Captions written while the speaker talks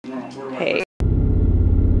Hey.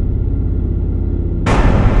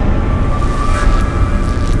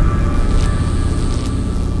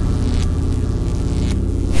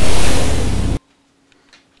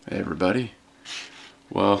 Hey everybody.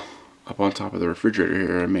 Well, up on top of the refrigerator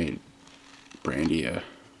here I made Brandi a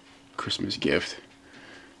Christmas gift,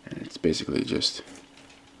 and it's basically just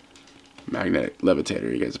a magnetic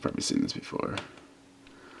levitator. You guys have probably seen this before,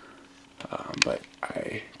 but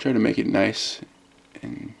I tried to make it nice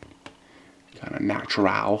and kind of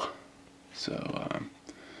natural. So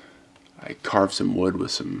I carved some wood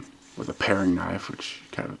with a paring knife, which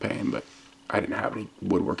is kind of a pain, but I didn't have any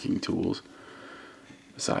woodworking tools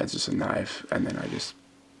besides just a knife, and then I just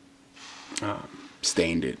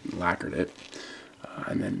stained it and lacquered it.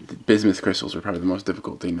 And then the bismuth crystals were probably the most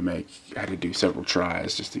difficult thing to make. I had to do several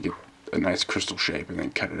tries just to get a nice crystal shape and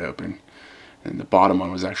then cut it open. And the bottom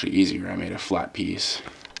one was actually easier. I made a flat piece.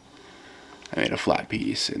 And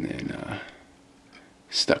then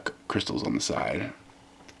stuck crystals on the side,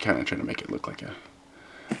 kind of trying to make it look like a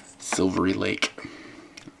silvery lake.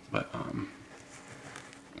 But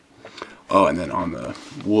oh, and then on the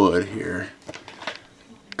wood here,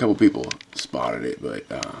 a couple people spotted it, but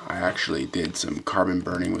I actually did some carbon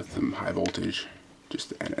burning with some high voltage,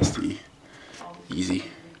 just NST,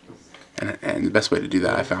 easy. And the best way to do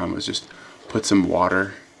that I found was just put some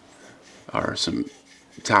water, or some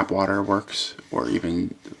tap water works, or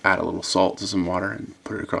even add a little salt to some water and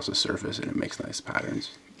put it across the surface, and it makes nice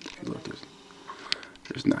patterns. Look,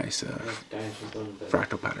 there's nice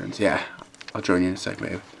fractal patterns. Yeah, I'll join you in a sec,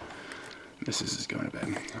 babe. Mrs. is going to bed.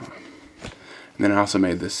 And then I also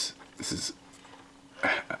made this. This is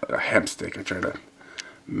a hemp stick. I tried to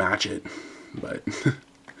match it, but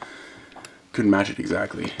couldn't match it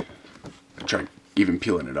exactly. I tried even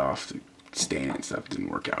peeling it off to stain it and stuff. Didn't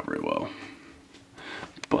work out very well.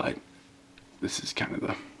 But this is kind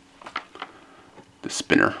of the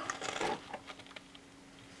spinner.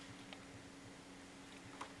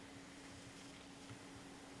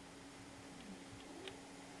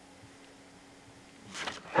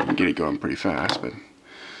 I can get it going pretty fast, but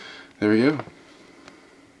there we go.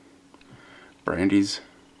 Brandi's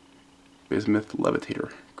Bismuth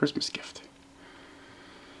Levitator Christmas gift.